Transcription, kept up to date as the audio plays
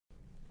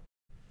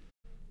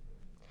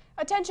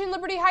Attention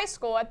Liberty High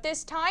School. At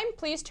this time,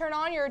 please turn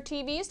on your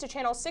TVs to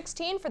channel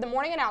 16 for the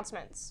morning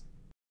announcements.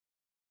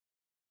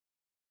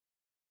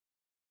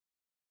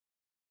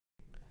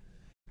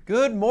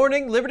 Good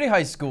morning, Liberty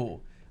High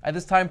School. At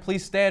this time,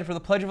 please stand for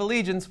the Pledge of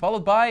Allegiance,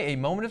 followed by a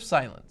moment of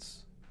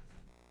silence.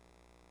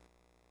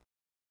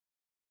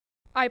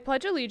 I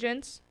pledge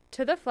allegiance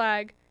to the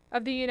flag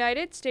of the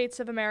United States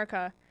of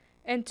America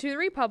and to the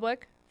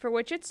republic for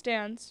which it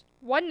stands,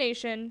 one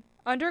nation,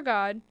 under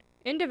God,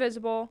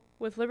 indivisible,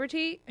 with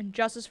liberty and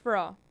justice for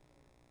all.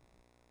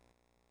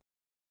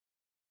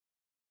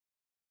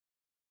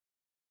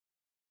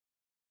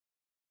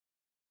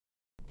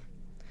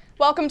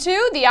 Welcome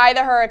to the Eye of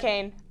the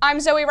Hurricane.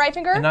 I'm Zoe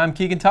Reifinger. And I'm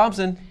Keegan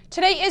Thompson.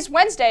 Today is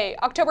Wednesday,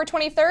 October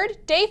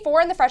 23rd, day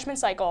 4 in the freshman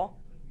cycle.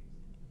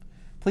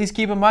 Please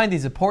keep in mind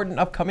these important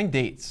upcoming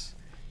dates.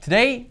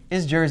 Today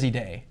is Jersey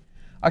Day.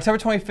 October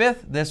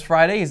 25th, this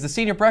Friday, is the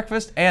senior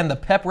breakfast and the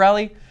pep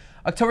rally.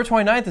 October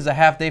 29th is a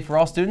half day for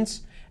all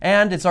students.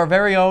 And it's our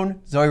very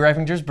own Zoe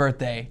Reifinger's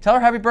birthday. Tell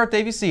her happy birthday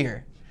if you see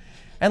her.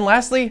 And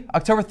lastly,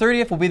 October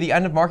 30th will be the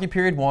end of marking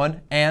period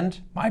 1 and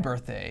my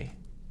birthday.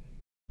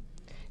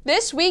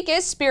 This week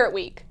is Spirit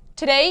Week.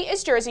 Today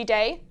is Jersey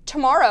Day,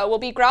 tomorrow will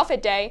be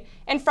Growlfit Day,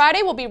 and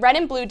Friday will be Red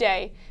and Blue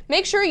Day.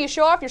 Make sure you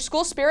show off your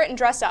school spirit and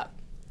dress up.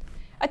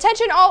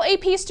 Attention all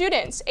AP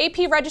students.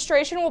 AP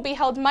registration will be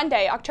held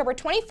Monday, October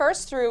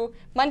 21st through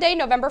Monday,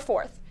 November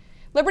 4th.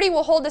 Liberty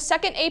will hold the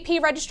second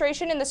AP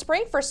registration in the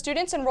spring for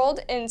students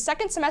enrolled in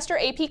second semester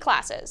AP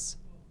classes.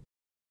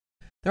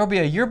 There will be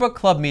a yearbook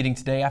club meeting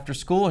today after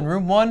school in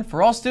room 1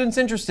 for all students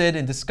interested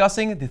in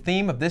discussing the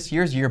theme of this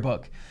year's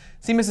yearbook.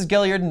 See Mrs.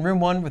 Gilliard in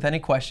room 1 with any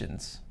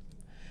questions.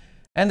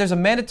 And there's a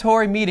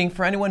mandatory meeting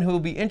for anyone who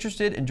will be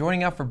interested in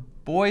joining out for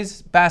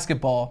boys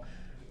basketball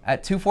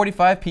at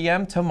 2:45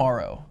 p.m.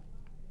 tomorrow.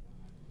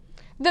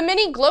 The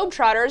Mini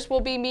Globetrotters will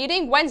be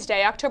meeting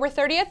Wednesday, October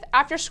 30th,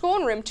 after school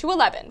in room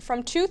 211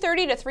 from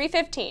 2:30 to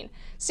 3:15.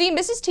 See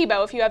Mrs.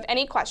 Tebow if you have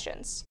any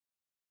questions.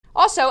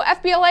 Also,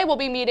 FBLA will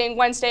be meeting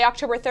Wednesday,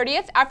 October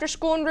 30th, after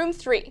school in room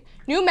 3.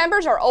 New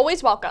members are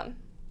always welcome.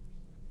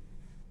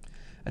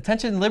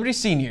 Attention Liberty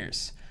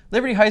seniors.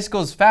 Liberty High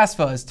School's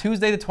FAFSA is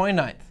Tuesday the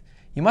 29th.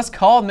 You must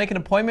call and make an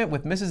appointment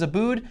with Mrs.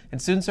 Abood in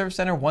Student Service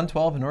Center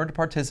 112 in order to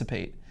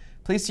participate.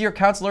 Please see your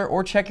counselor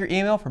or check your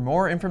email for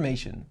more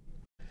information.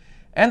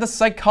 And the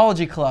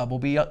Psychology Club will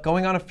be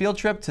going on a field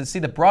trip to see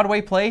the Broadway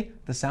play,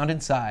 The Sound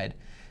Inside.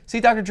 See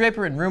Dr.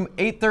 Draper in room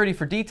 830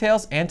 for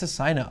details and to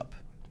sign up.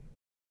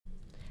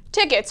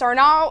 Tickets are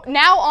now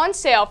on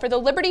sale for the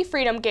Liberty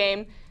Freedom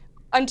Game.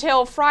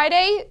 Until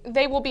Friday,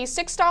 they will be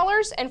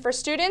 $6, and for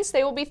students,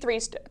 they will be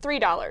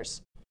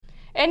 $3.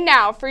 And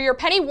now for your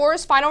Penny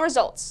Wars final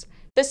results.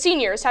 The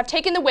seniors have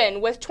taken the win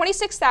with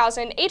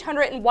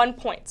 26,801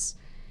 points.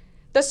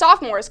 The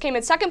sophomores came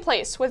in second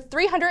place with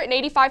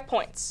 385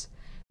 points.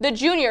 The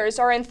juniors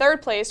are in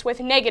third place with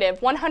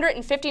negative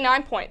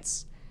 159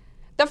 points.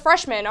 The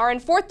freshmen are in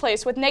fourth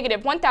place with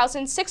negative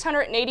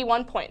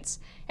 1,681 points.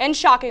 And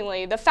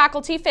shockingly, the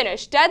faculty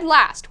finished dead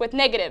last with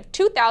negative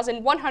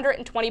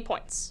 2,120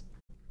 points.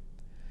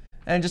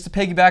 And just to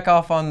piggyback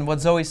off on what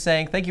Zoe's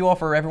saying, thank you all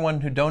for everyone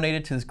who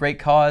donated to this great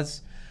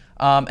cause.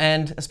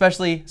 And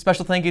especially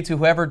special thank you to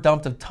whoever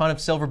dumped a ton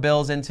of silver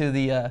bills into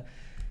the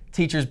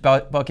teacher's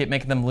bucket,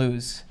 making them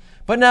lose.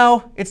 But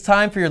now, it's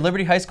time for your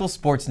Liberty High School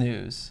sports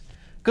news.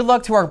 Good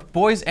luck to our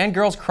boys and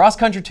girls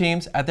cross-country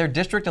teams at their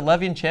District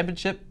 11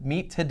 Championship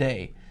meet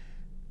today.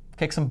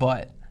 Kick some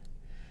butt.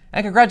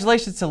 And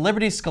congratulations to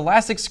Liberty's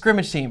Scholastic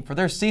Scrimmage team for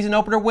their season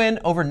opener win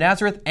over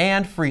Nazareth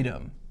and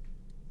Freedom.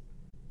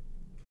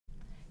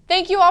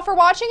 Thank you all for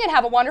watching and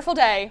have a wonderful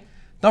day.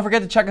 Don't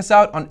forget to check us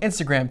out on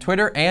Instagram,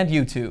 Twitter, and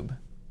YouTube.